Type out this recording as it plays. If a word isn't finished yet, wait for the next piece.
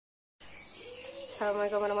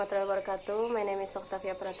Assalamualaikum warahmatullahi wabarakatuh. My name is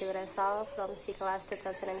Octavia Prativirasal from C class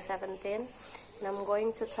 2017, and I'm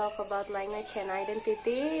going to talk about language and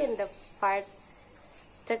identity in the part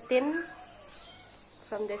 13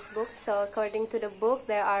 from this book. So according to the book,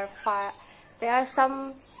 there are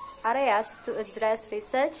some areas to address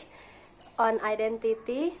research on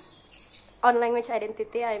identity, on language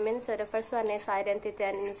identity, So the first one is identity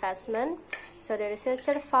and investment. So the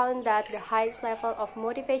researcher found that the highest level of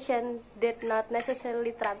motivation did not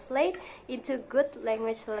necessarily translate into good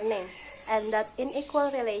language learning, and that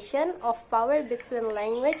unequal relation of power between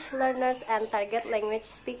language learners and target language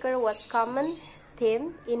speaker was common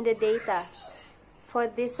theme in the data. For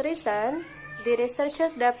this reason, the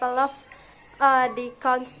researchers developed the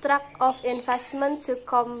construct of investment to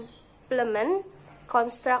complement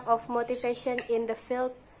construct of motivation in the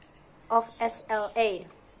field of SLA.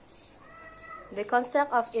 The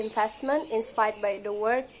concept of investment, inspired by the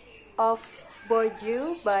work of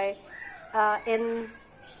Bourdieu in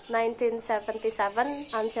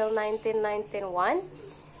 1977 until 1991,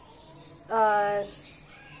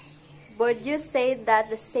 Bourdieu said that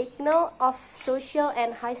the signal of social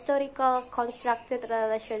and historical constructed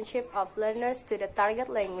relationship of learners to the target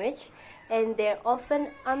language and their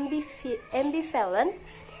often ambivalent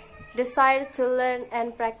desire to learn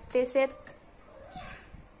and practice it.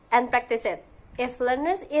 If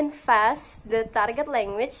learners invest the target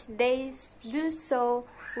language, they do so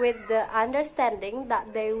with the understanding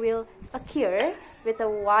that they will acquire with a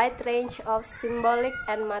wide range of symbolic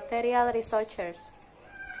and material resources,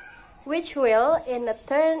 which will in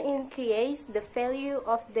turn increase the value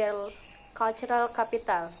of their cultural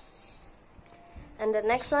capital. And the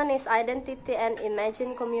next one is identity and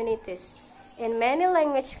imagined communities. In many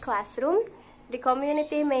language classrooms, the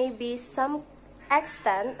community may be some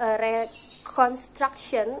extent a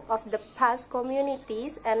reconstruction of the past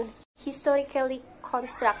communities and historically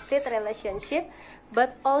constructed relationship,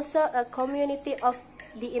 but also a community of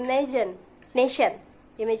the imagination,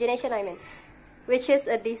 which is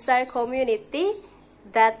a desired community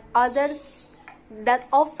that offers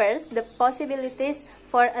the possibilities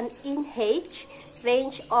for an enhanced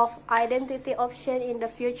range of identity options in the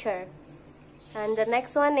future. And the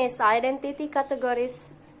next one is identity categories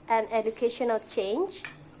and educational change.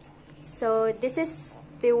 So this is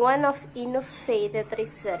the one of innovative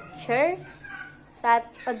researcher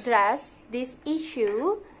that address this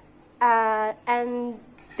issue and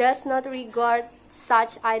does not regard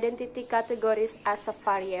such identity categories as a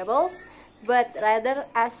variable, but rather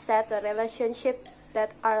as set a relationship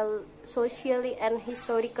that are socially and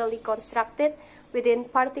historically constructed within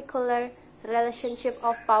particular relationship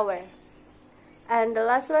of power. And the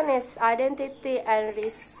last one is identity and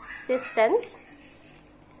resistance.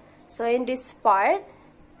 So in this part,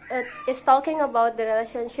 it is talking about the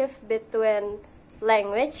relationship between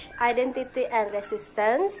language, identity, and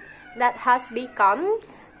resistance that has become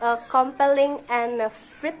a compelling and a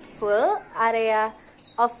fruitful area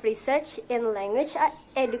of research in language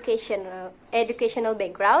educational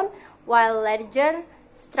background, while larger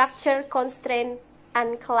structure constraint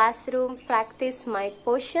and classroom practice might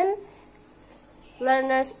position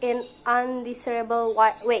learners in undesirable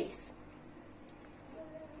ways.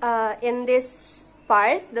 In this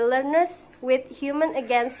part, the learners with human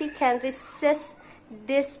agency can resist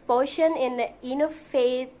this position in the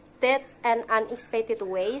innovative and unexpected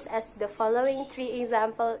ways, as the following three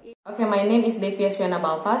examples. Okay, my name is Devia Swiana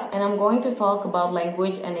Balfas, and I'm going to talk about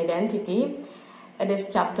language and identity. It is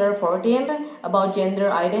chapter 14 about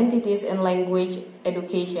gender identities in language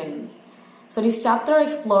education. So this chapter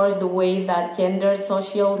explores the way that gendered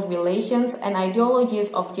social relations and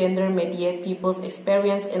ideologies of gender mediate people's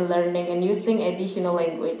experience in learning and using additional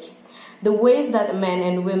language. The ways that men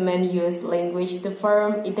and women use language to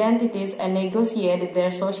form identities and negotiate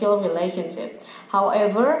their social relationship.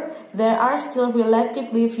 However, there are still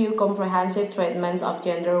relatively few comprehensive treatments of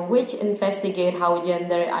gender which investigate how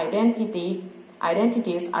gender identities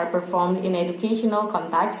are performed in educational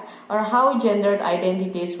contexts, or how gendered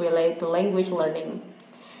identities relate to language learning.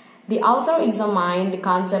 The author examined the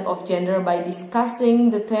concept of gender by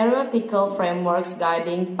discussing the theoretical frameworks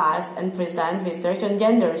guiding past and present research on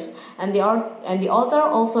genders, and the author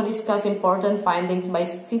also discussed important findings by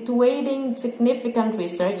situating significant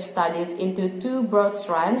research studies into two broad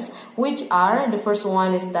strands, which are: the first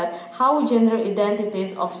one is that how gender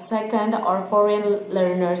identities of second or foreign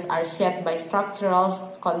learners are shaped by structural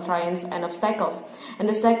constraints and obstacles, and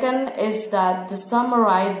the second is that to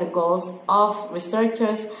summarize the goals of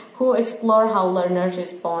researchers who explore how learners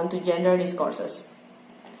respond to gender discourses.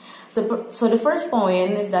 So the first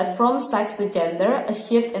point is that from sex to gender, a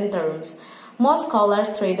shift in terms. Most scholars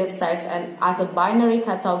treated sex as a binary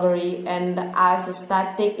category and as a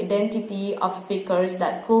static identity of speakers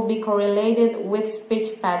that could be correlated with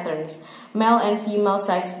speech patterns. Male and female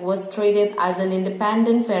sex was treated as an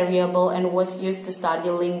independent variable and was used to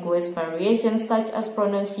study linguistic variations such as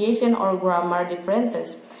pronunciation or grammar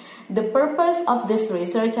differences. The purpose of this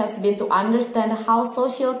research has been to understand how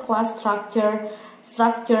social class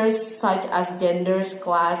structures such as genders,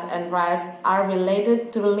 class, and race are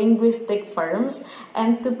related to linguistic forms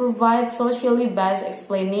and to provide socially based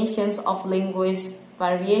explanations of linguistic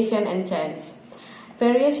variation and change.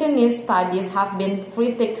 Variationist studies have been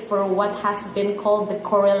critiqued for what has been called the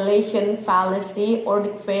correlation fallacy, or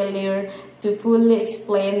the failure to fully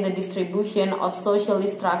explain the distribution of socially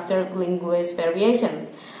structured linguistic variation.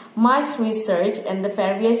 Much research in the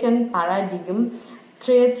variation paradigm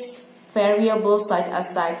treats variables such as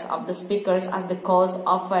sex of the speakers as the cause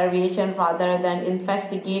of variation rather than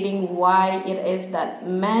investigating why it is that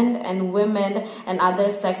men and women and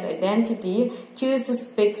other sex identity choose to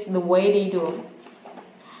speak the way they do.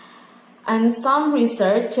 And some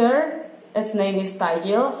researcher, its name is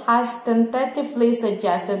Tajil, has tentatively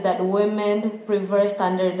suggested that women prefer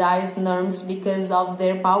standardized norms because of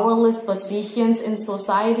their powerless positions in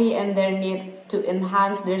society and their need to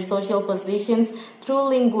enhance their social positions through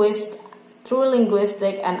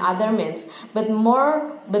linguistic and other means. But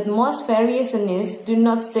most variationists do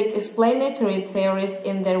not seek explanatory theories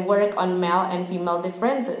in their work on male and female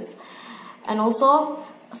differences. And also,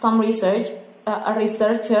 a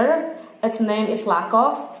researcher, its name is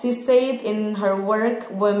Lakoff, she said in her work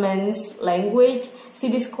Women's Language, she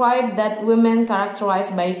described that women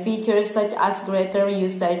characterized by features such as greater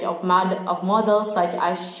usage of models such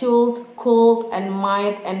as should, could, and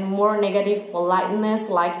might, and more negative politeness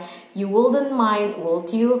like you wouldn't mind,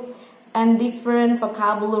 would you? And different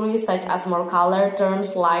vocabulary such as more color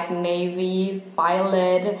terms like navy,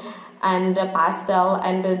 violet, and pastel,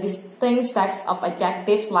 and the distinct stacks of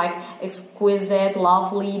adjectives like exquisite,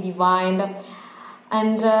 lovely, divine.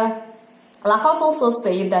 And Lakoff also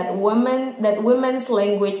said that women's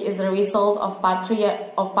language is a result of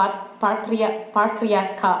patriarchal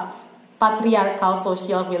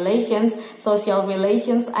social relations,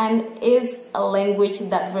 and is a language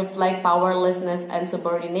that reflects powerlessness and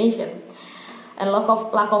subordination. And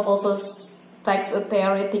Lakoff also takes a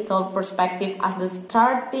theoretical perspective as the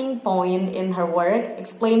starting point in her work,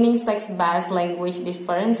 explaining sex-based language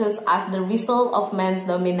differences as the result of men's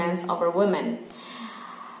dominance over women.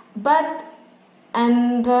 But,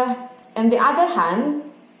 on the other hand,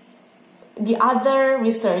 the other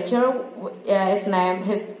researcher, its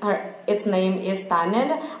name is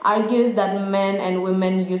Tannen, argues that men and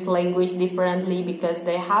women use language differently because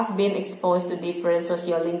they have been exposed to different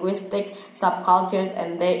sociolinguistic subcultures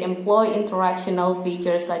and they employ interactional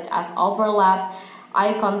features such as overlap,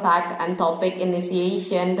 eye contact, and topic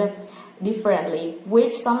initiation differently,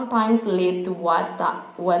 which sometimes lead to what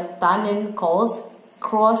Tannen calls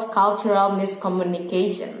cross-cultural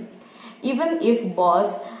miscommunication. Even if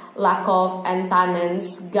both Lakoff and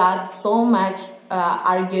Tannen's got so much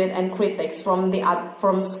argued and critics from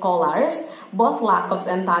scholars, both Lakoff's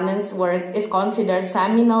and Tannen's work is considered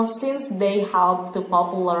seminal since they help to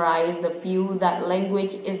popularize the view that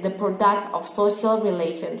language is the product of social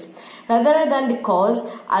relations rather than the cause,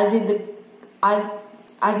 as is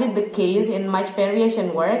the case in much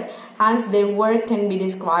variation work. Hence, their work can be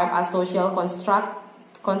described as social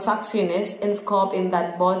constructionist in scope, in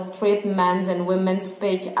that both treat men's and women's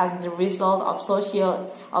speech as the result of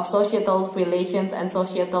societal relations and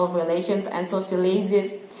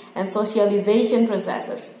socialization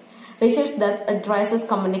processes. Research that addresses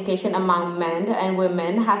communication among men and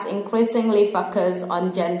women has increasingly focused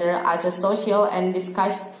on gender as a social and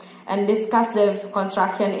discursive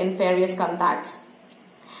construction in various contexts.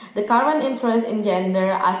 The current interest in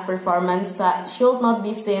gender as performance should not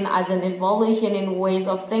be seen as an evolution in ways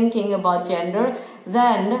of thinking about gender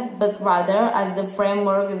but rather as the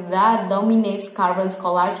framework that dominates current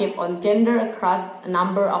scholarship on gender across a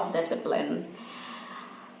number of disciplines.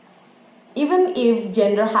 Even if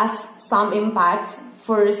gender has some impact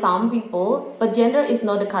for some people, but gender is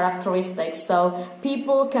not a characteristic, so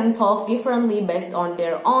people can talk differently based on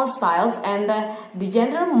their own styles, and the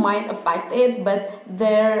gender might affect it, but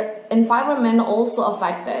their environment also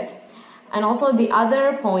affect it. And also the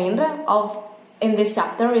other point in this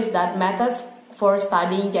chapter is that methods for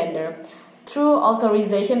studying gender. Through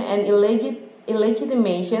authorization and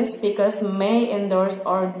illegitimation, speakers may endorse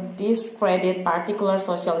or discredit particular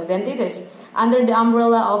social identities. Under the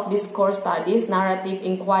umbrella of discourse studies, narrative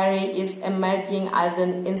inquiry is emerging as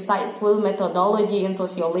an insightful methodology in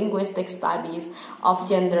sociolinguistic studies of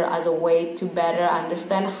gender as a way to better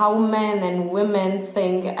understand how men and women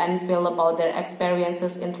think and feel about their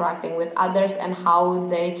experiences interacting with others and how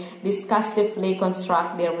they discursively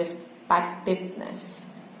construct their respectiveness.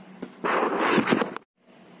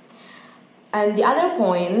 And the other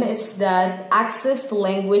point is that access to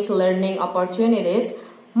language learning opportunities.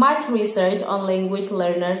 Much research on language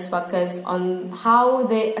learners focus on how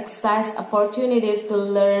they access opportunities to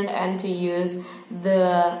learn and to use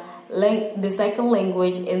the second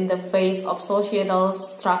language in the face of societal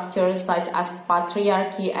structures such as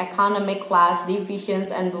patriarchy, economic class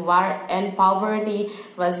divisions, and poverty,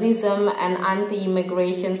 racism, and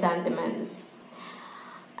anti-immigration sentiments.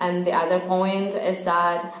 And the other point is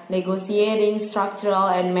that negotiating structural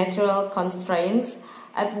and material constraints.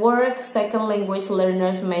 At work, second language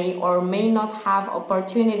learners may or may not have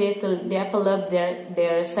opportunities to develop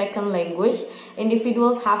their second language.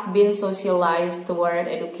 Individuals have been socialized toward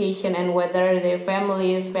education and whether their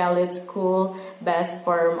families value school-based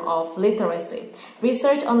form of literacy.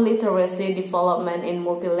 Research on literacy development in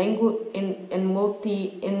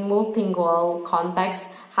multilingual contexts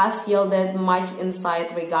has yielded much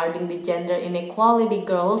insight regarding the gender inequality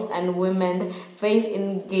girls and women face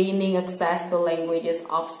in gaining access to languages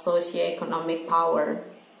of socioeconomic power.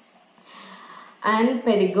 And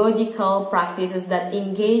pedagogical practices that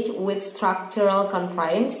engage with structural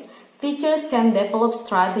constraints. Teachers can develop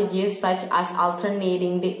strategies such as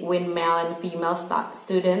alternating between male and female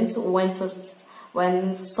students when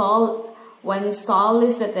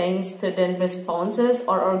soliciting student responses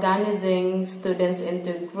or organizing students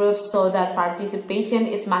into groups so that participation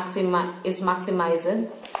is maximized.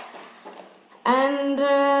 And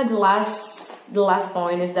the last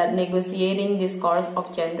point is that negotiating discourse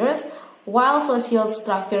of genders. While social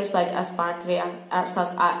structures such as patriarchy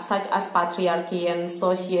and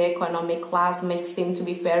socioeconomic class may seem to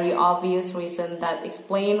be very obvious reasons that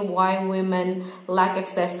explain why women lack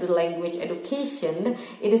access to language education,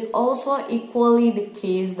 it is also equally the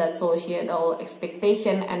case that societal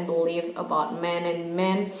expectation and belief about men and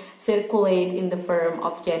men circulate in the form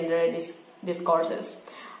of gender discourses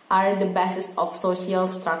are the basis of social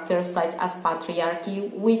structures such as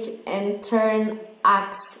patriarchy, which in turn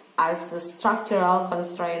acts as the structural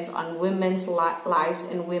constraints on women's lives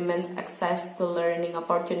and women's access to learning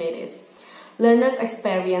opportunities. Learners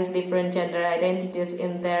experience different gender identities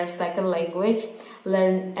in their second language,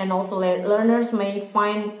 learners may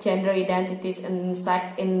find gender identities in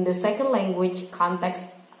the second language context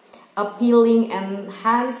appealing and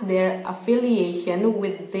hence their affiliation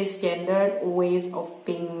with these gendered ways of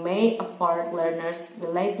being may afford learners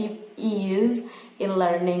relative ease in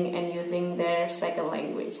learning and using their second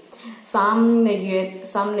language. Some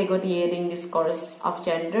negotiating discourse of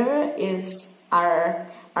gender are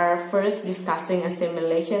first discussing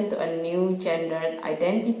assimilation to a new gendered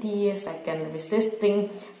identity, second resisting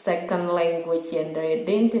second language gender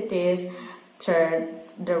identities, third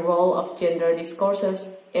the role of gender discourses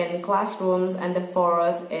in classrooms, and the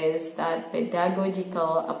fourth is that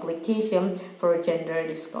pedagogical application for gender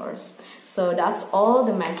discourse. So that's all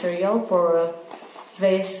the material for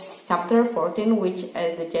this chapter 14, which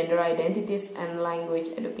is the gender identities and language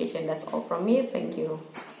education. That's all from me. Thank you.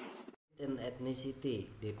 And ethnicity.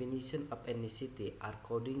 Definition of ethnicity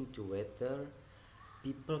according to whether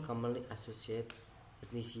people commonly associate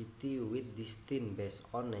ethnicity with distinct based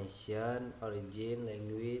on nation, origin,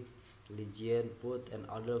 language, religion, food, and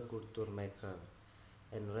other culture makers,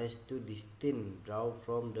 and race to distinct draw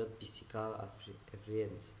from the physical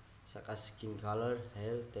appearance such as skin color,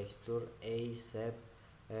 hair texture, age, shape,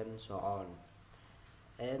 and so on.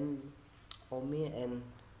 And Omi and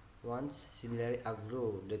once similarly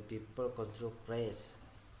agree that people construct race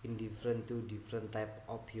indifferent to different type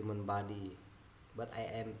of human body, but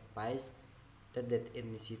I emphasize that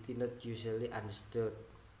ethnicity not usually understood.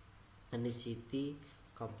 Ethnicity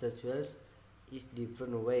conceptual is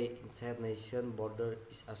different way inside nation border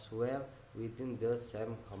is as well within the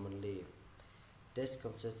same commonly. This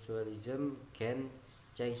conceptualism can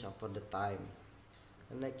change upon the time.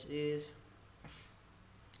 The next is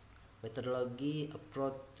methodology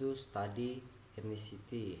approach to study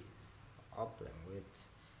ethnicity of language.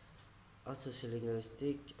 A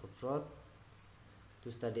sociolinguistic approach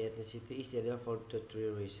to study ethnicity is ideal for the three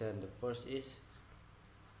reasons. The first is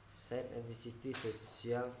set ethnicity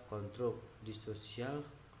social construct. The social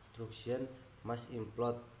construction must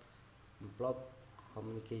implode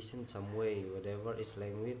communication some way, whatever is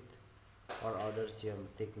language or other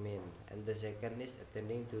semantic means. And the second is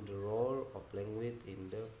attending to the role of language in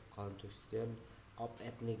the construction of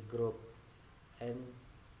ethnic group and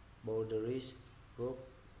boundaries group.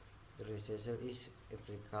 The recession is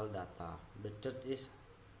empirical data. The third is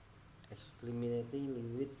experimenting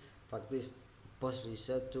linguistic practice post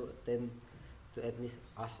research to attend to ethnic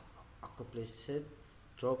as accomplished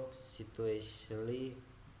through situationally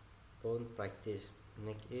bound practice.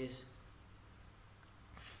 Next is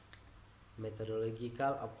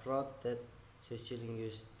methodological approach that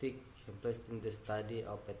sociolinguistic employs in the study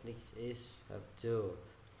of ethnics is have two.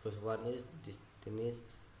 First one is destination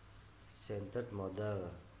centered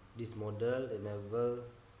model. This model enables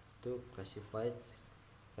to classify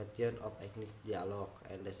question of ethnic dialogue,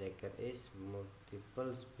 and the second is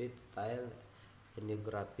multiple speech style and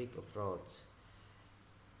geographic approach.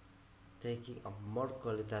 Taking a more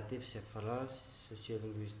qualitative several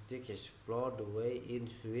sociolinguistics explore the way in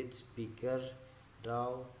which speakers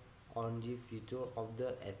draw on the feature of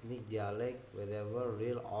the ethnic dialect, whether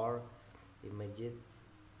real or imagined,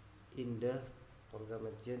 in the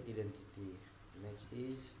programmation identity. Next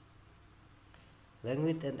is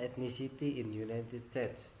language and ethnicity in United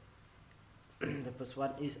States. The first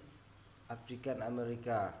one is African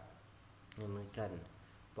American.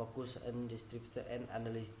 Focus on distribution and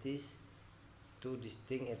analysis to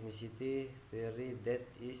distinct ethnicity theory that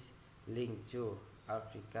is linked to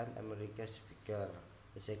African American speaker.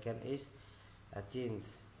 The second is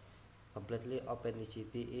Athens. Completely of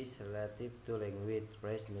ethnicity is relative to language,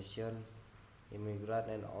 race, nation, immigrant,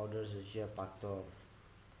 and other social factors.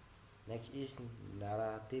 Next is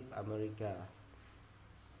narrative America.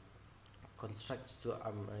 Constructs to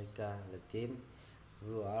America Latin,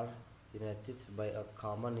 who are united by a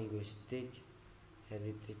common linguistic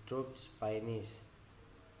heritage through Spanish,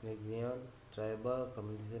 regional, tribal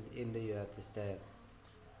communities in the United States.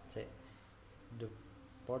 The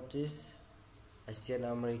fourth is Asian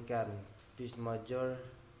American, which major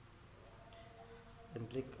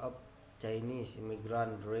influx of Chinese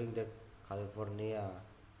immigrants during the California.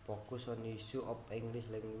 Focus on issue of English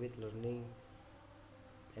language learning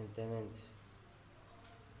and tenants.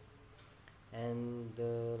 And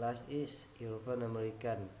the last is European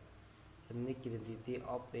American. Ethnic identity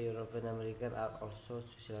of European American are also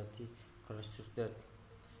socially constructed.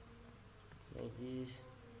 Next is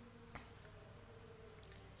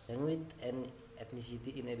language and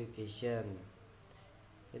ethnicity in education.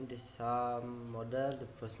 In the sum model, the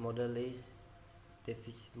first model is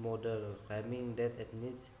deficit model, claiming that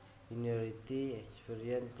ethnic minority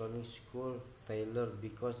experience chronic school failure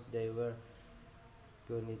because they were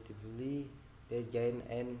cognitively deficient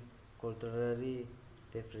and culturally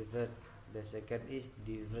deprived. The second is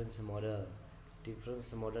difference model.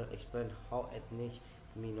 Difference model explains how ethnic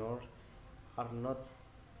minors are not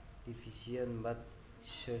deficient but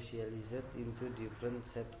socialized into different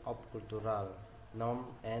set of cultural norms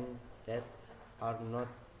and that are not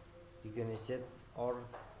recognized or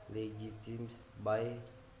legitimate by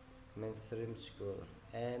mainstream school.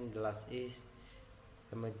 And the last is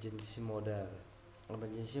emergency model.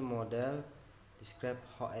 Emergency model describe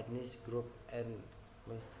how ethnic group and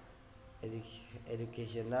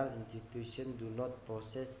educational institutions do not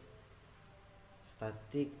possess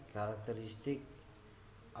static characteristics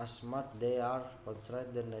as much they are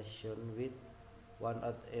construct the nation with one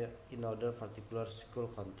in other particular school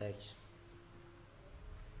context.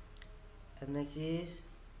 And next is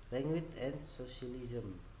language and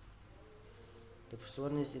socialism. The first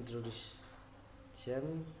one is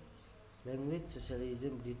introduction. Language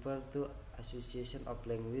socialism refers to association of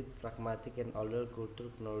language, pragmatic and older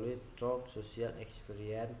cultural knowledge through social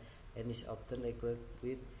experience and is often equated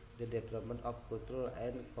with the development of cultural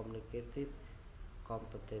and communicative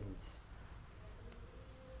competence.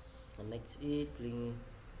 And next is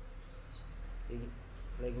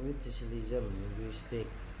language socialism linguistic.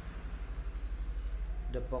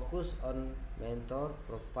 The focus on mentor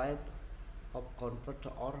provide of comfort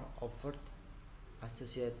or effort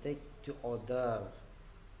associated to other,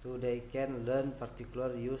 so they can learn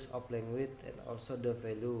particular use of language and also the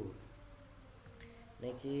value.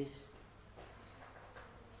 Next is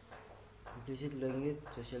implicit language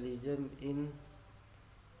socialism in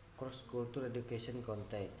cross-cultural education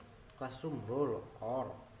context. Classroom role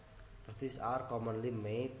or practice are commonly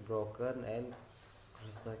made, broken, and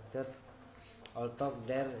constructed, although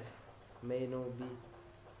there may not be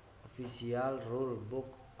official rule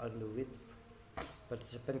book on which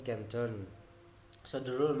participant can turn. So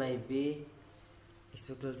the rule may be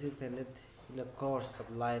explicitly stated in the course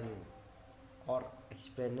outline or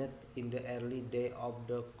explained in the early day of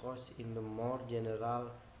the course in the more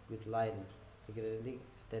general guideline regarding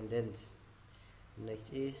attendance.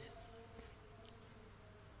 Next is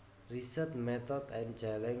research method and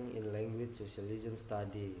challenge in language socialism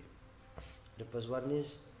study. The first one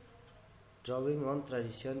is drawing on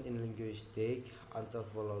tradition in linguistic,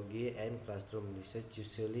 anthropology, and classroom research,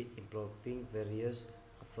 usually involving various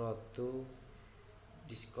approaches to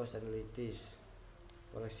discourse analysis.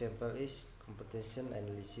 For example, is comprehension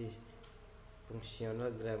analysis,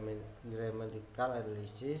 functional grammatical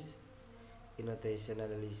analysis, intonation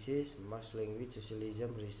analysis. Mass language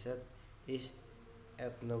socialism research is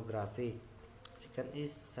ethnographic. Second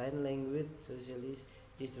is sign language socialism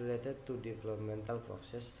is related to developmental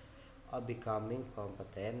process of becoming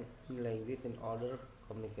competent in language in other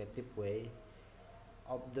communicative way.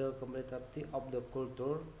 Of the complexity of the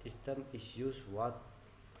culture system is used what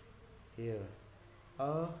here.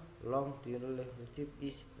 A long relationship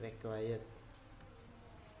is required.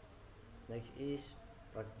 Next is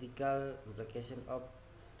practical implication of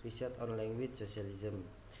research on language socialism.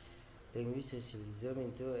 Language socialism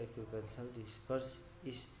into agricultural discourse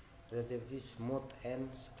is relatively smooth and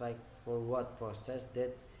straightforward process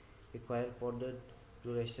that requires for the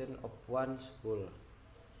duration of one school.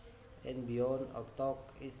 And beyond a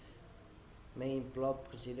talk is may involve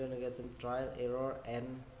procedure negative trial error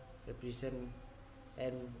and represent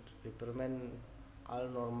and represent all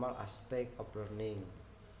normal aspect of learning.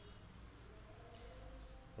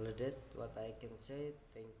 All that what I can say.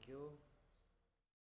 Thank you.